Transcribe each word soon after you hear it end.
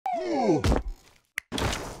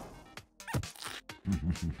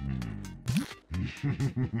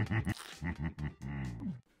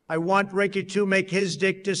I want Reiki to make his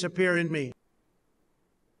dick disappear in me.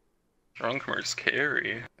 Drunkmer's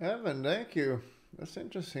carry. Evan, thank you. That's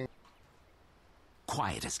interesting.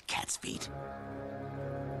 Quiet as cat's feet.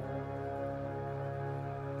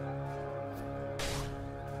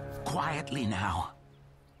 Quietly now.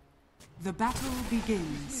 The battle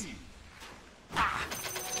begins.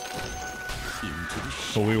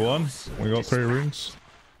 So we won. We got 3 rings.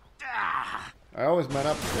 I always man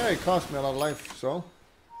up. Yeah, it cost me a lot of life, so.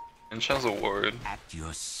 And Shell's a ward. At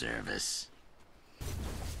your service.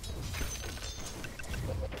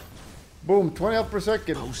 Boom, 20 up per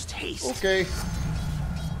second. Post haste. Okay.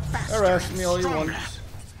 Harass me all you want.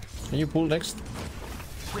 Can you pull next?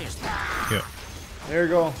 Where's that? Yeah. There you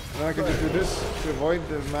go. Now I can just do this to avoid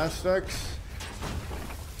the mass stacks.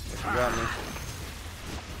 You got me.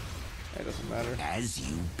 It doesn't matter. As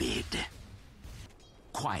you bid.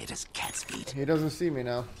 Quiet as cat's feet. He doesn't see me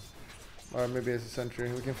now. Or maybe it's a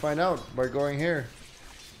sentry. We can find out by going here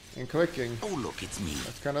and clicking. Oh, look, it's me.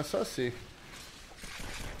 That's kind of sussy.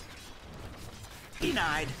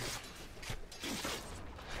 Denied.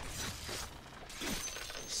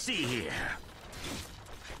 See here.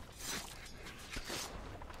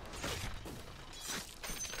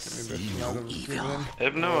 Maybe that's not a feeling. I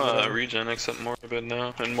have no regen except Morbid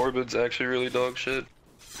now, and Morbid's actually really dog shit.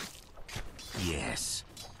 Yes.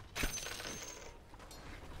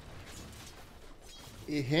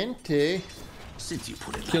 Gente. Since you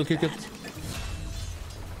put it Kill, like kill, kill. that.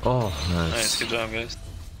 Oh, Nice, nice. good job, guys.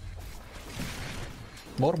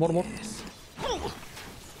 More. Yes.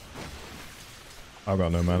 I've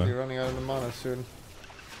got no Be mana. running out of the mana soon.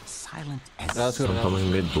 Silent as That's good. I'm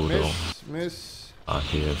coming mid, Bulldog. Miss. Ah,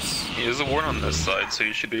 he is. He has a ward on this side, so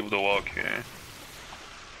you should be able to walk here.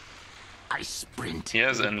 I sprint. He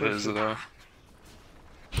has invis though.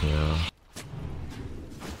 Yeah.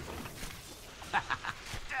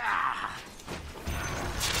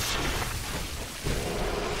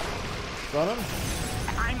 Got him?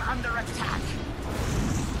 I'm under attack.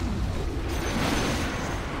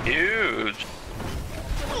 Huge!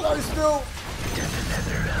 I still.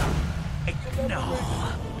 No.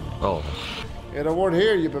 Oh. Get a ward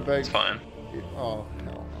here, you bebeg. It's fine. Oh, hell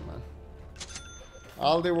no, man.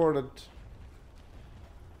 I'll reward it.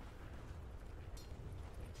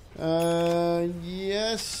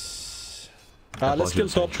 Yes. Let's kill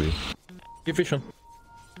top. Sentry. Give vision.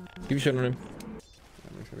 Give vision on him.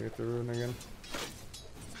 I'm just gonna get the rune again.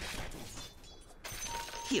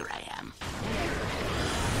 Here I am.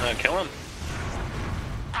 Kill him.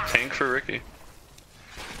 Tank for Ricky.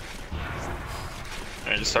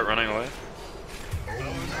 Alright, just start running away.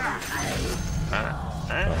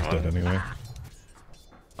 That's dead anyway.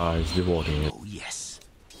 He's rewarding it. Oh, yes.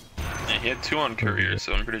 Yeah, he had 2 on courier,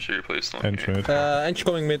 so I'm pretty sure you placed one. Enter it. Ench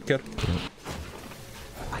coming mid, care.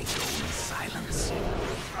 I go in silence.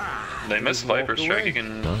 They missed Viper Strike, you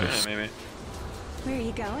can. Nice. Yeah, maybe. Where are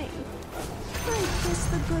you going? Wait, kiss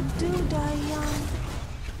the good dude die young.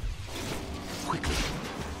 Quickly.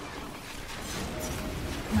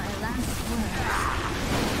 My last word.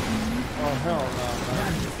 Oh, hell no,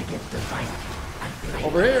 man. Forget the fight.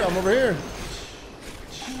 Over here, I'm over here.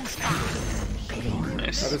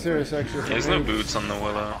 Nice. That is serious, actually. He has no boots on the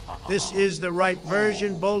Willow. This is the right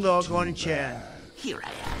version, Bulldog on Chan. Here I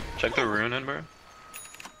am. Check the rune in, bro.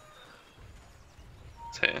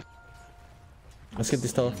 It's here. Let's get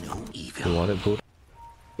this tower. No You evil. want it, Bull?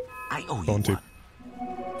 I owe you Don't you?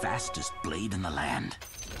 one. Fastest blade in the land.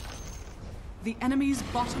 The enemy's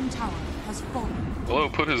bottom tower has fallen. Willow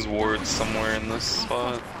put his ward somewhere in this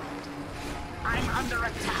spot. I'm under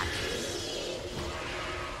attack.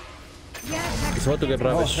 It's about to get Oh,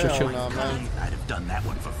 ravaged. hell Chill. no, man. I'd have done that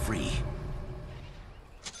one for free.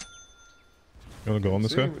 You wanna go on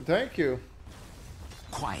this guy? Thank you.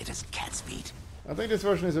 Quiet as cat's feet. I think this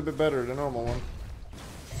version is a bit better than the normal one.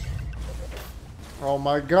 Oh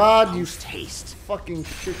my god, you Post haste. fucking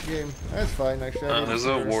shit game. That's fine, actually. I There's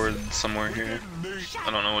a ward somewhere here.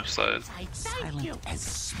 I don't know which side. Silent as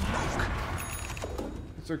smoke.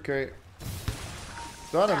 It's okay.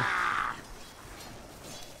 Got him.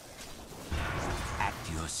 At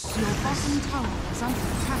your Your service. bottom tower is under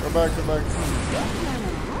attack. Go back, go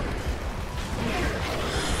back.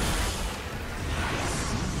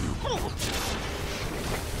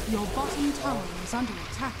 Your bottom tower is under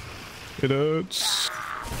attack. It hurts.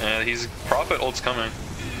 And he's Prophet ult's coming.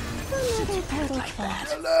 Little pedal fat.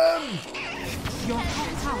 Your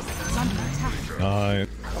top tower is under attack. Nice.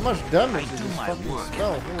 How much damage did Do this my fucking work.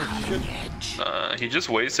 spell? Holy shit. Edge. He just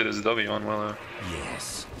wasted his W on Willow.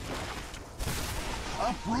 Yes.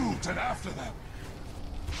 Uproot and after them.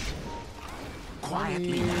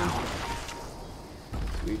 Quietly now.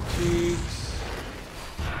 Sweet cheeks.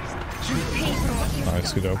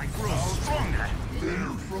 Nice, good job.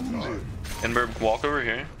 And Verrk, walk over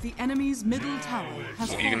here. The enemy's middle tower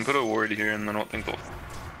has You can put a ward here and then I don't think they'll...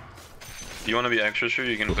 If you want to be extra sure,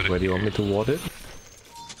 you can put it Where do you here. want me to ward it?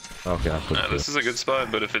 Okay, I put No, it this is a good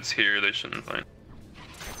spot, but if it's here, they shouldn't find.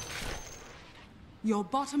 Your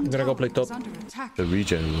bottom I'm gonna go tower play top. is under attack. the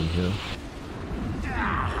regen room here.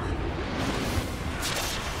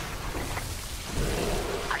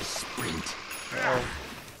 I sprint.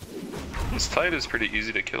 This tide is pretty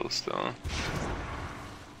easy to kill still.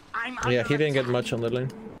 I'm Yeah, under he didn't get attack. much on that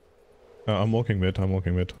lane. I'm walking mid, I'm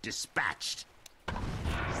walking mid. Dispatched.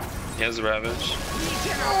 He has Ravage.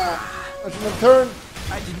 I should have turned.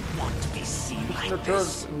 I didn't want to be seen like Should have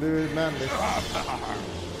this. turned and do manly.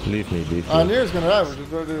 Leave me, leave Ah, me. Near's gonna have it.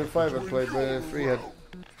 Just go to the 5 I played, but 3 head.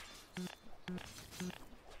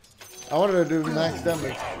 I wanted to do max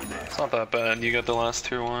damage. It's not that bad. You got the last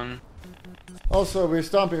tier 1. Also, we're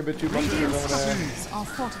stomping a bit too much. Radiant because I'm gonna- structures are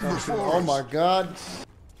fortified. Oh my god.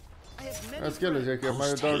 Let's get it, Jacob.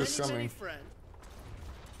 My dog is coming.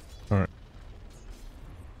 Alright.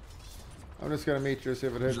 I'm just gonna meet you, see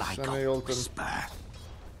if it hits. Like And a they ult him. whisper. I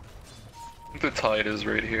think the tide is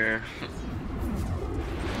right here.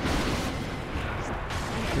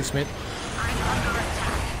 He's mid. Heal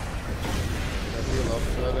up,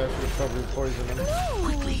 so that should probably poison him.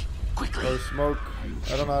 Quickly, quickly. Or smoke.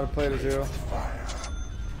 I don't know how to play the zero.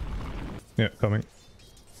 Yeah, coming.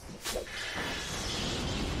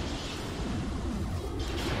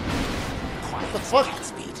 Quiet the as fuck?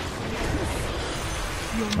 cat's feet.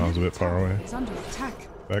 I was a bit far away. Is under attack.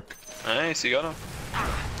 Back. Nice, you got him.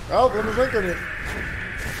 Oh, let me blink on you.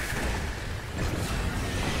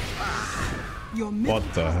 Your middle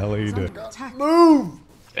What the tower hell are you is under doing? attack. Move!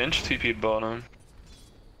 Inch TP'd bottom.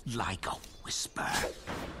 Like a whisper.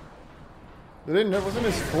 They didn't nerf, wasn't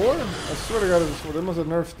this 4? I swear to god it was 4. They must have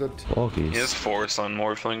nerfed it. He has Doggies. Force on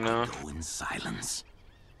Morphling now. Go in silence.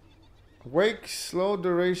 Wake, slow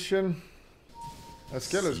duration. Let's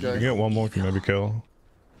kill this You guy. get one more, can maybe kill.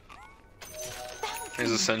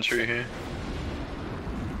 There's a sentry here.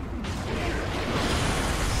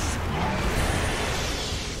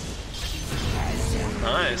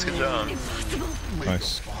 Nice, good job.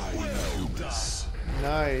 Nice.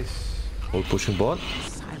 Nice. All pushing bot.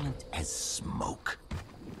 Silent as smoke.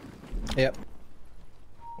 Yep.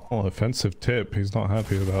 Oh, offensive tip. He's not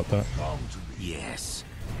happy about that. Yes.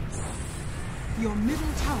 Your middle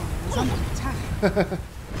tower is under attack.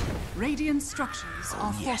 Radiant structures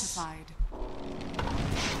are yes. fortified.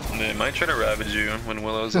 They might try to ravage you when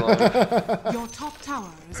Willow's alive. Your top tower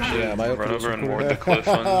is under Yeah, my Run ulti over was and cool. ward the cliff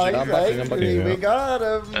on Alright, you. I'm backing, backing. we got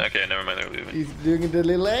him. Okay, never mind, they're leaving. He's doing the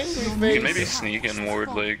little angry You face. can maybe sneak and ward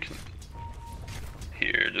like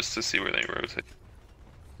here just to see where they rotate.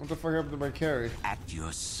 What the fuck happened to my carry? At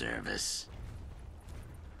your service.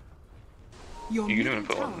 Your You can middle even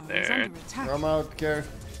put one tower is there. under attack. I'm out, carry.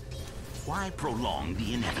 Why prolong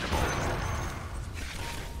the inevitable?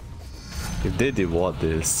 If they did what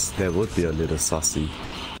this, that would be a little sussy.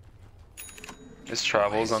 His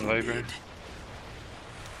travels on Viper.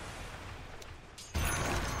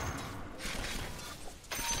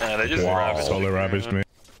 Ah, they just ravaged So me. they ravaged me.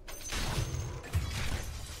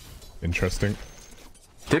 Interesting.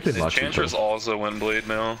 Did it The much. Enchantress also went Blade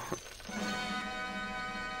Mail.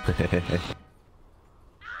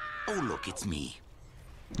 Oh, look, it's me.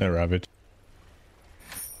 They're ravaged.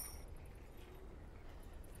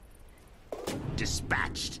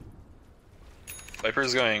 Dispatched.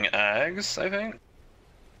 Viper's going Ags, I think.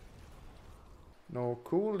 No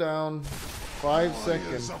cooldown. 5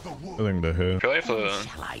 seconds. I think they're here. Probably have to.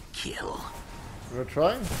 Shall I kill? Wanna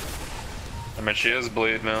try? I mean, she has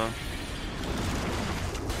Blade Mail.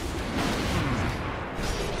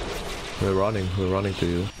 We're running to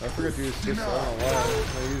you. I forgot to use this. I don't know why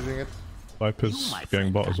I'm not using it. Viper's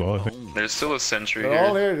getting bot as well, I think. There's still a sentry They're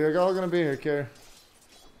all here. here. They're all gonna be here, care.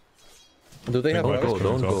 Do they have Think a go? Viper's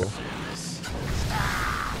Don't coming go. top.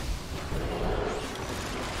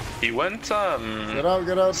 He went Get out,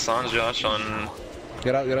 get out. Sanjosh on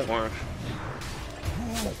Get out, get out. Morph.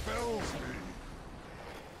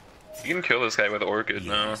 You can kill this guy with Orchid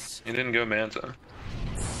now. He didn't go Manta.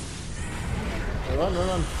 Run, run,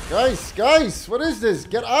 run. Guys, guys, what is this?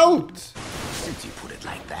 Get out! Since you put it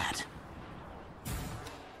like that.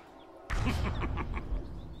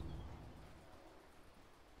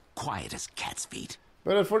 Quiet as cat's feet.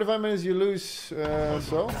 But at 45 minutes you lose,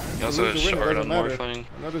 so? He also has Lose or win, it Shard doesn't on matter. Morphling.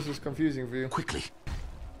 I know this is confusing for you. Quickly.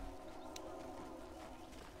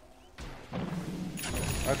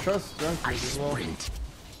 I trust Junkies I as well. sprint.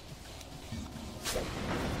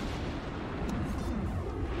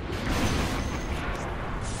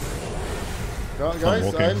 Guys,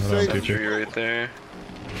 walking, I'm saying... Sentry right there.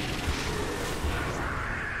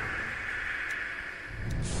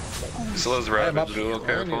 Still has Ravage, be a little I need a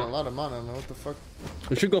careful. lot of mana, man. What the fuck?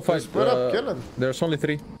 We should go fight. Split up, kill him. There's only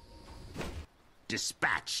 3.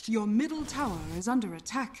 Dispatched. Your middle tower is under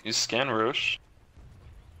attack. You scan Roche.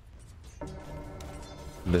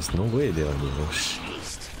 There's no way they are the Roche.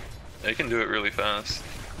 They can do it really fast.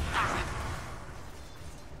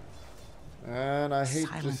 And I hate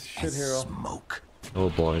this shit hero. Smoke. Oh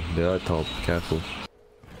boy, they are top. Careful.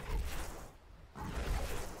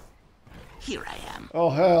 Here I am. Oh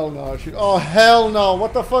hell no! Oh hell no!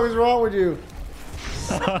 What the fuck is wrong with you?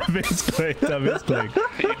 I misclicked.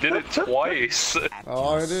 You did it twice.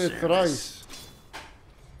 Oh, I did it thrice.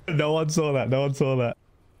 No one saw that. No one saw that.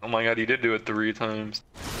 Oh my god, you did do it 3 times.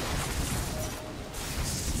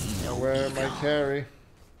 Where my carry?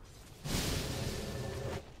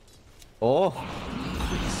 Oh,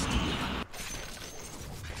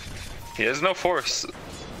 He has no force.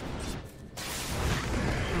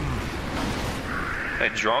 Hey,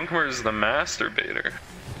 Dronkmer is the masturbator.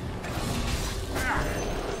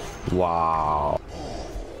 wow.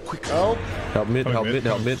 Help! Help mid, help mid,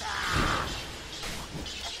 help mid.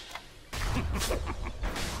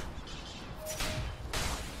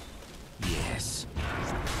 Yes.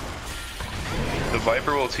 The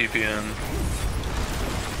Viper will TP in.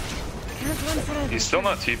 He's still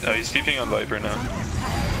not TP. Oh, he's TPing on Viper now.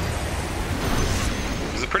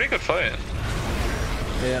 It's a pretty good fight.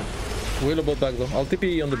 Yeah. We'll both back though. I'll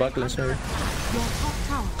TP on the back lane, sorry. Your top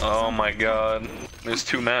tower. Oh my god. There's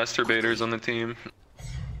 2 masturbators on the team.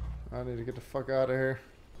 I need to get the fuck out of here.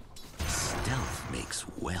 Stealth makes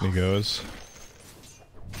well. He goes.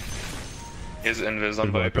 He has invis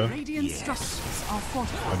on Good Viper. Viper. Radiant structures are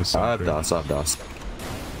fortified. I have I have dust, I have dust.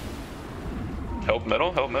 Help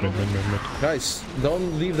middle, help middle. Mid. Guys,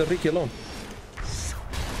 don't leave the RIki alone.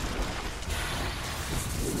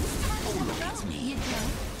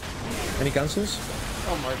 Any cancels?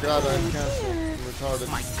 Oh my god, I canceled. I'm retarded.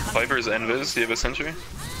 Viper's invis. Do you have a sentry?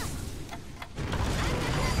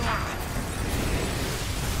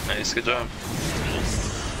 Nice, good job.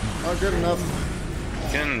 Not good enough.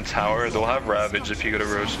 Get in tower. They'll have Ravage if you go to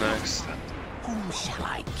Roche next. Whom shall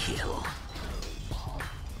I kill?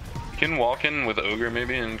 You can walk in with Ogre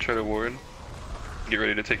maybe and try to ward. Get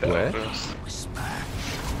ready to take the Where? outpost. Whisper.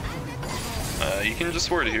 You can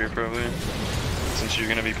just ward here probably. Since you're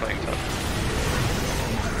gonna be playing top.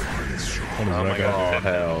 Oh my god. Oh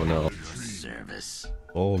hell no. Service.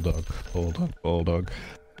 Bulldog.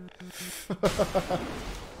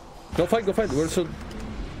 Go fight, We're so...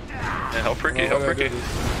 Yeah, help RIki, help RIki.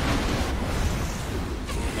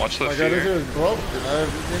 Watch the Oh my god, this fear. is broken. I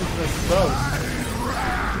have infinite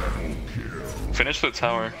spells. Finish the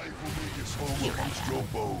tower.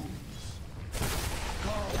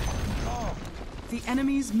 The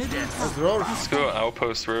enemy's middle Let's tower. roll. Let's go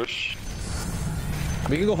outpost Roche.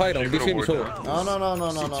 We can go hide on. Should This go game is ward over. now.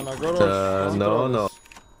 No. Go to No.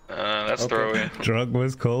 That's throwaway. Drug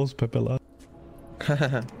with calls, Pepela.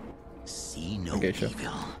 See no Okay, sure.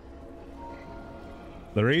 evil.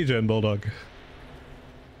 The regen, Bulldog.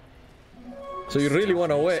 So you really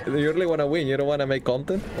wanna win? You really wanna win? You don't wanna make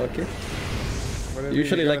content? Okay. Whatever,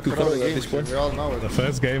 Usually you like to gotta throw the at this game, point. We all know The it.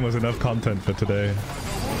 first game was enough content for today.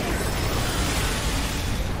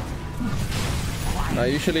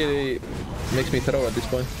 Usually makes me throw at this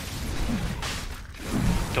point.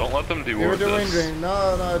 Don't let them Give it deward the wind this. ring.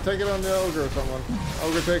 No, take it on the ogre or someone.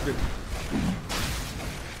 Ogre, take it.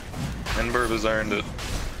 Enberb has earned it.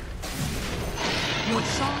 Your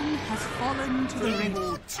Sean has fallen to the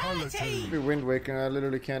ring. Be wind waking. I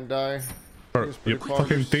literally can't die. Your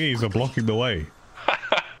fucking thingies are blocking the way.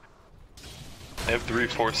 They have 3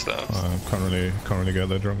 force staffs. Can't really get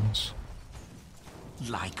their drums.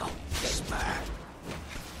 Like a whisper.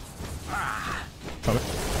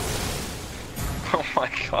 Oh my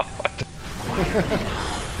god.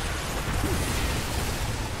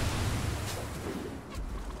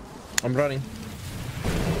 I'm running.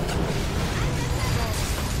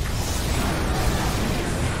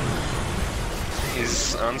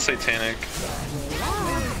 He's unsatanic.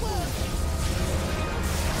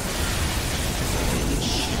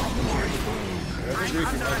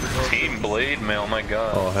 Team Blade Mail, my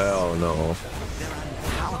god. Oh hell no.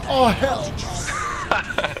 Oh hell!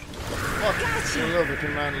 Fuck, it's over too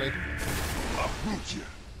manly.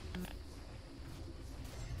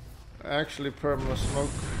 Actually, perma smoke.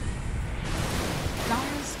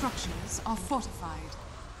 Dire structures are fortified.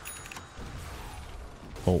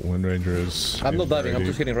 Oh, Wind Ranger is. I'm not diving, I'm ready.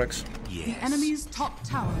 just hitting Rex. The enemy's top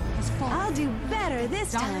tower has fallen. I'll do better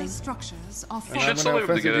this time. Dire's structures are You falling. should still be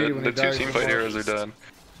able to get it. when The he two dies teamfight before. heroes are dead.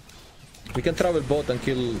 We can travel boat and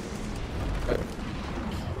kill. The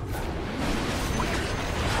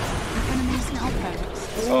enemy's top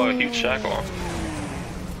barracks. Oh, a huge shackle.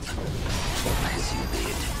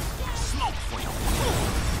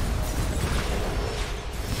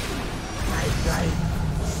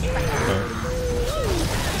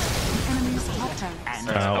 Enemy's top barracks.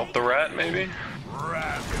 Help the rat, maybe?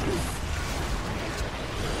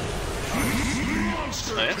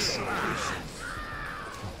 Nice.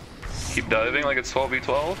 Keep diving like it's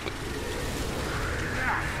 12v12.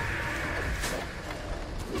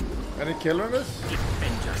 Any killer in this?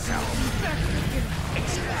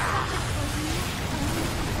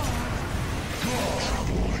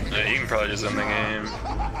 Yeah, you can probably just end the game.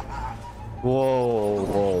 Whoa,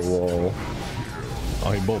 whoa, whoa.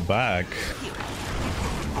 Oh, he bought back.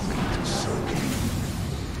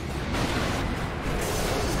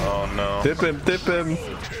 Oh no. Tip him, tip him.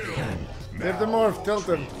 Hit the morph, tilt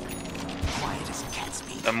him.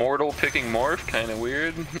 Immortal picking morph, kinda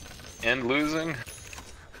weird. And losing.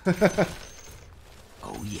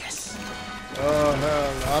 Oh yes. Oh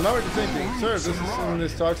hell, I know what you're thinking. Sir,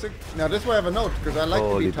 this is toxic. Now this way I have a note, because I like to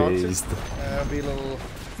Holy be toxic. days. Be a little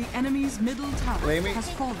The enemy's middle tower flamey. has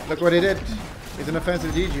fallen. Look what he did. He's an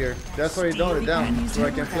offensive DG here. That's why he noted it The down, enemy's so I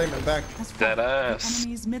middle can flame him back. barracks has fallen. Dead ass. The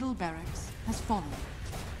enemy's middle barracks has fallen.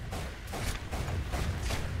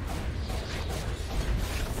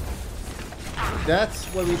 That's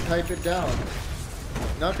why we type it down.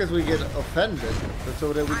 Not because we get offended, but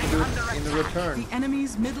so that we can do it in return. The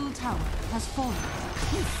enemy's middle tower has fallen.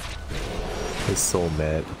 He's so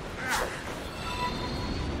mad.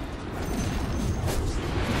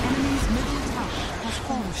 The enemy's middle tower has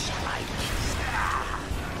fallen.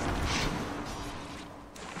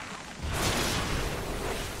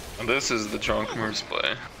 And this is the drunk morphs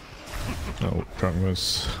play. Oh, drunk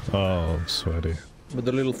was. Oh, sweaty. With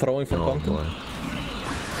the little throwing from Oh Pumpkin. boy.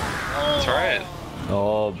 That's right.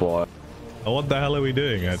 Oh boy. Oh, what the hell are we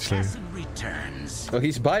doing, actually? Assassin returns. Oh,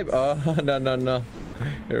 he's vibe. Oh, no.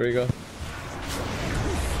 Here we go.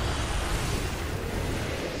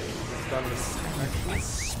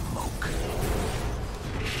 Smoke.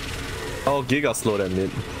 Oh, Giga slow that mid.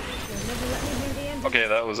 Okay,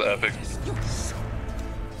 that was epic.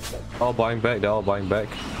 All buying back, they're all buying back.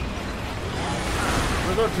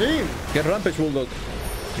 Where's our team? Get Rampage, Bulldog.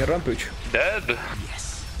 Get Rampage. Dead.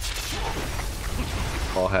 Yes.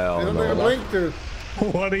 Oh hell They don't think I no. blinked to.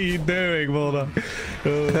 What are you doing, Bulldog?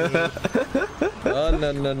 Oh,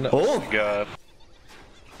 no. Oh! God.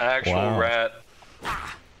 Actual Wow. rat.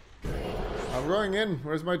 I'm going in.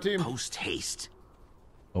 Where's my team? Post haste.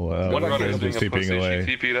 Oh, One runner is Ranger's being a TPing pussy. away.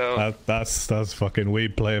 She TP'd out. That's fucking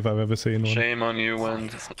weed play if I've ever seen one. Shame on you, Wind.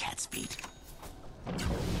 Quiet as a cat's feet.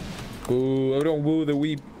 Ooh, everyone woo the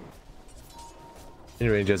weep.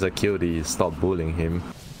 Rangers are killed, he stop bullying him.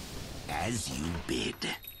 As you bid.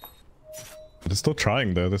 They're still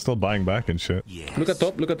trying though. They're still buying back and shit. Yes. Look at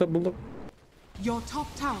top, Bulldog. Your top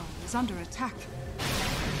tower is under attack.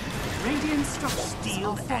 Radiant structures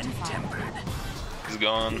Steel are and fortified. tempered. He's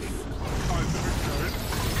gone.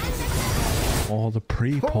 Oh, the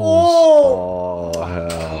pre-pulls. Oh! Oh hell.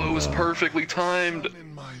 Oh, it was perfectly timed.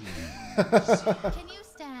 Can you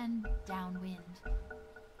stand downwind?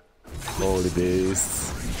 Holy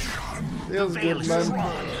days. Feels good, man.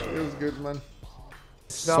 Feels good, man.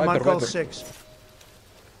 Down my Viper, goal Viper. 6.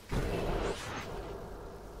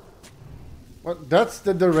 What? That's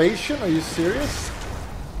the duration? Are you serious?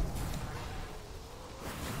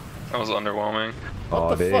 That was underwhelming. What Oh,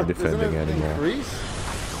 the they fuck? ain't defending Doesn't it anymore. increase?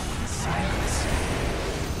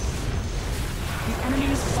 The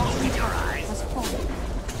enemy's bottom tower has fallen.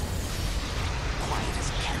 Quiet as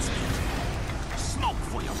a cat's feet. Smoke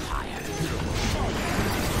for your fire.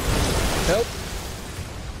 Help.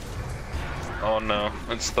 Oh no,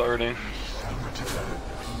 it's starting.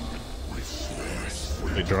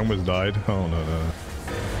 Wait, drum was died. Oh no.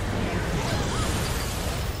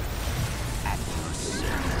 At your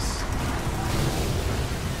service.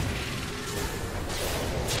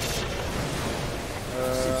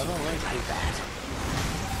 I don't like Like that.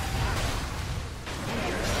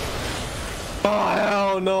 Oh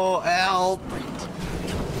hell no, help!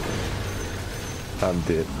 I'm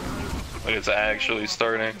dead. Like it's actually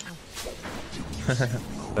starting.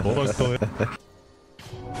 Bulldog's still in.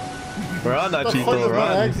 We're on that What the Cheeto, fuck does my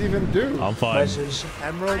run. axe even do? I'm fine.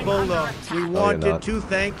 AdmiralBulldog, we wanted to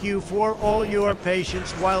thank you for all your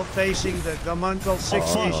patience while facing the Gumuncle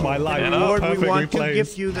 6 issue. my life. In reward, we Perfectly want to placed.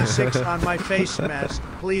 gift you the 6 on my face mask.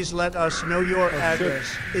 Please let us know your address.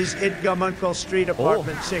 Is it Gumuncle Street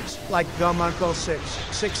Apartment 6, like Gumuncle 6?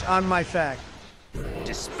 6 on my fact.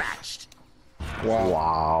 Dispatched.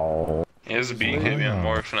 Wow. He has a BKB on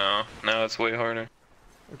morph now. Now it's way harder.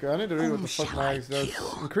 Okay, I need to read what the fuck my axe does.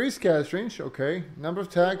 Increase cast range, okay. Number of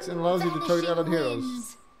attacks and allows you to target allied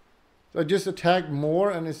heroes. So I just attack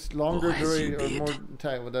more and it's longer duration or more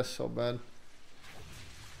attack. Well, that's so bad.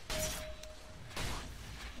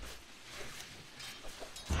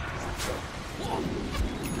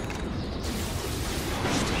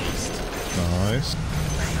 Nice.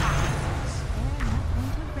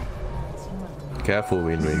 Careful,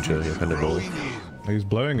 Wind Ranger, you're kinda low. He's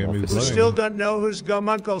blowing him. He's We blowing still him. don't know who's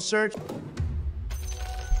Gumuncle search.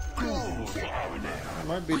 It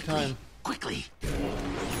might be time. Quickly.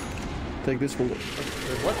 Take this one.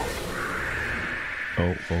 What?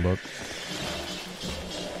 Oh, Bulldog.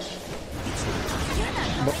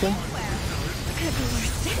 Bottom. Could be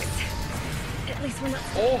worse. 6. At least we're not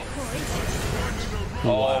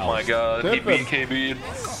Oh my god, he Tip him. BKB'd.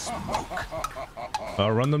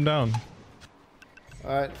 Run them down.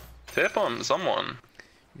 Alright. Tip him, someone.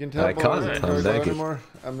 You can tell I can't, I'm lagging. anymore.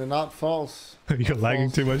 I'm not false. You're lagging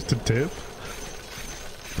too much to tip.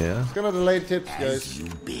 Yeah. It's gonna delay tips, guys. You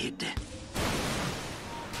bid.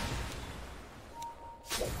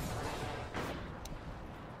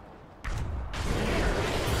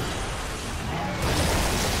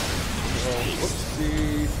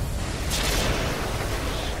 Whoopsie.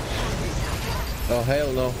 Oh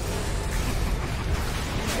hell no.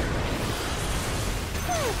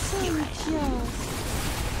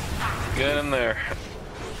 Get in there.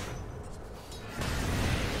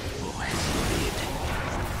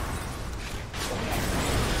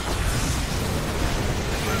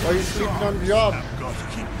 Why are you sleeping on the job?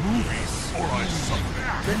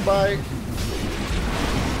 Goodbye.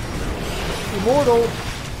 Immortal.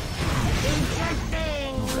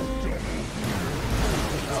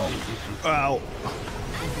 Ow.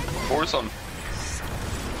 Force him.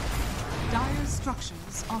 Dire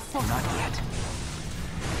structures are falling. Not yet.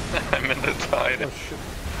 I'm in the tide.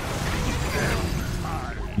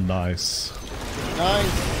 Nice.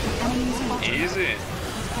 Nice. Easy.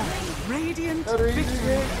 Radiant That easy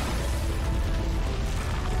victory. game.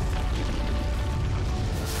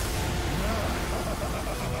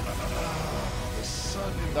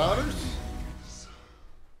 Daughters?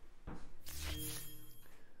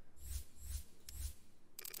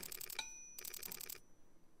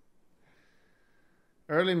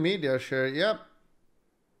 Early media share, yep.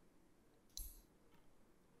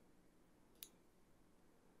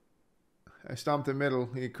 I stomped the middle,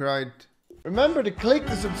 he cried. Remember to click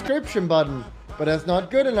the subscription button, but that's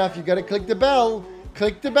not good enough, you gotta click the bell.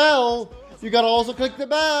 Click the bell. You gotta also click the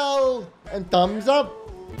bell. And thumbs up.